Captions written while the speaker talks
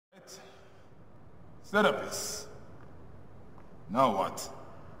Serapis. Now what?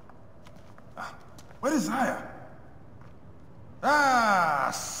 Where is Aya?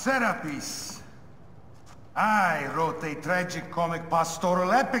 Serapis. I wrote a tragic comic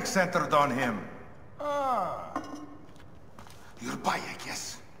pastoral epic centered on him. You're Bayek,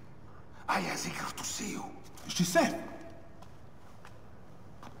 yes? Aya is eager to see you. Is she safe?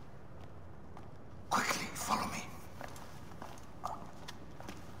 Quickly, follow me.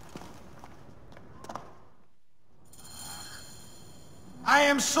 I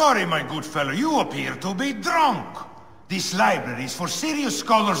am sorry, my good fellow. You appear to be drunk. This library is for serious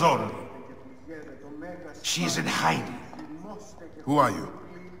scholars only. She is in hiding. Who are you?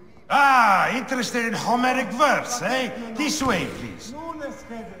 Interested in Homeric verse, eh? This way, please.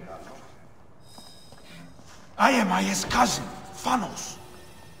 I am Aya's cousin, Phanos.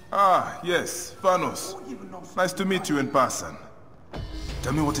 Yes, Phanos. Nice to meet you in person.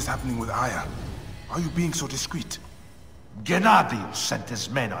 Tell me what is happening with Aya. Why are you being so discreet? Gennadius sent his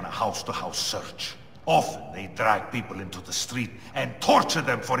men on a house-to-house search. Often they drag people into the street and torture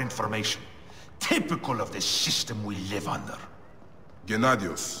them for information. Typical of the system we live under.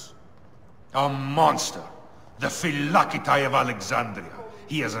 Gennadius. A monster. The Philokitai of Alexandria.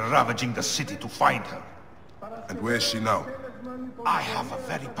 He is ravaging the city to find her. And where is she now? I have a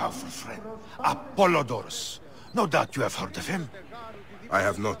very powerful friend, Apollodorus. No doubt you have heard of him. I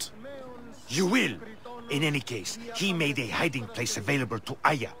have not. You will. In any case, he made a hiding place available to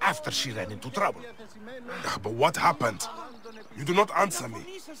Aya after she ran into trouble. But what happened? You do not answer me.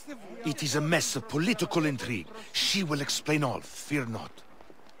 It is a mess of political intrigue. She will explain all, fear not.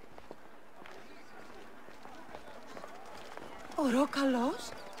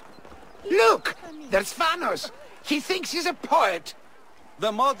 Orokalos? Look! There's Phanos! He thinks he's a poet!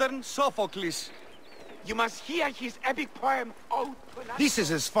 The modern Sophocles. You must hear his epic poem, Ode to Life. This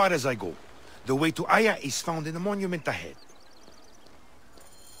is as far as I go. The way to Aya is found in the monument ahead.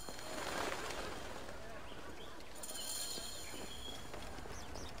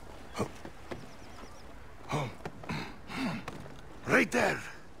 Right there.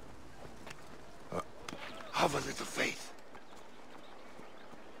 Have a little faith.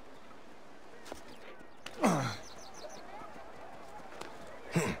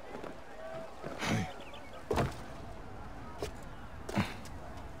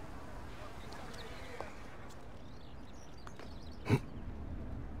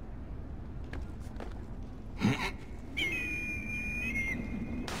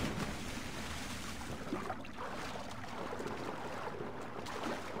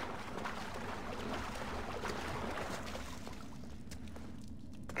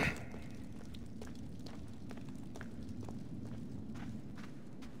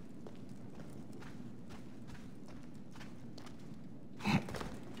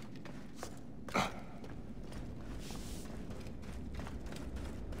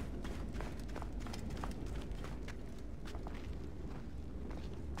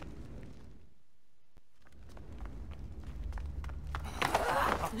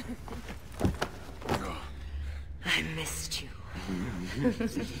 I missed you.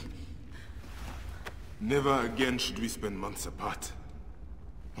 Never again should we spend months apart.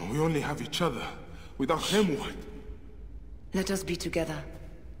 We only have each other. Without him, what? Let us be together.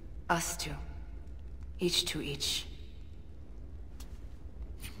 Us two. Each to each.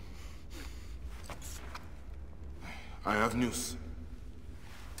 I have news.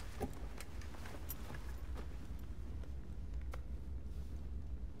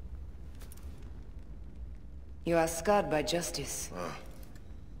 You are scarred by justice.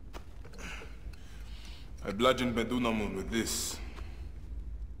 I bludgeoned Medunamun with this.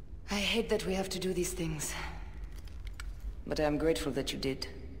 I hate that we have to do these things. But I am grateful that you did.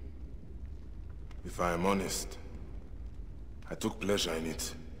 If I am honest, I took pleasure in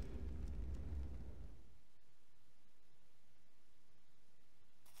it.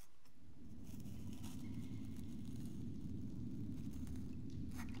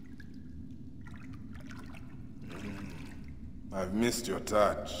 I've missed your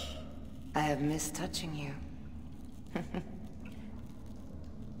touch. I have missed touching you.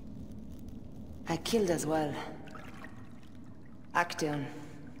 I killed as well. Actaeon.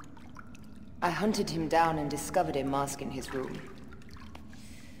 I hunted him down and discovered a mask in his room.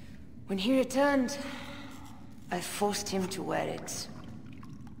 When he returned, I forced him to wear it.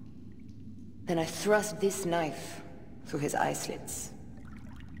 Then I thrust this knife through his eye slits.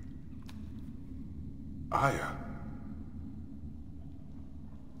 Aya.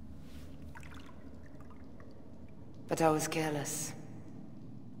 But I was careless.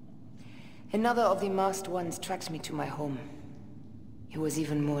 Another of the masked ones tracked me to my home. he was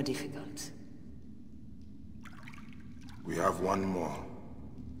even more difficult. We have one more.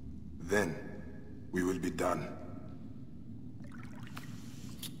 Then, we will be done.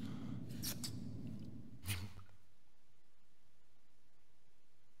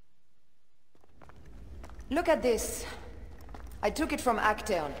 Look at this. I took it from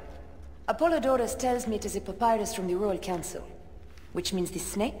Actaeon. Apollodorus tells me it is a papyrus from the Royal Council, which means the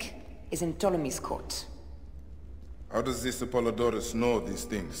snake is in Ptolemy's court. How does this Apollodorus know these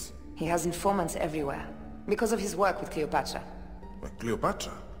things? He has informants everywhere, because of his work with Cleopatra. But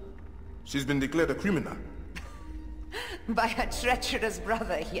Cleopatra? She's been declared a criminal. By her treacherous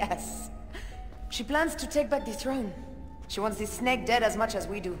brother, yes. She plans to take back the throne. She wants the snake dead as much as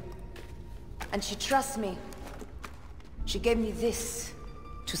we do. And she trusts me. She gave me this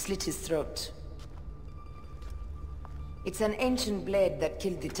to slit his throat. It's an ancient blade that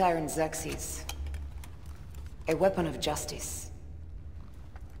killed the tyrant Xerxes. A weapon of justice.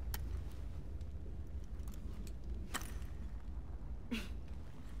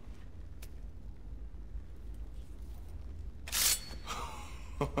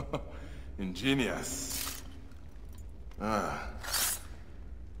 Ingenious. Ah.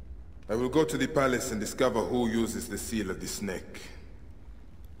 I will go to the palace and discover who uses the seal of the snake.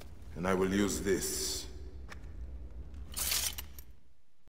 And I will use this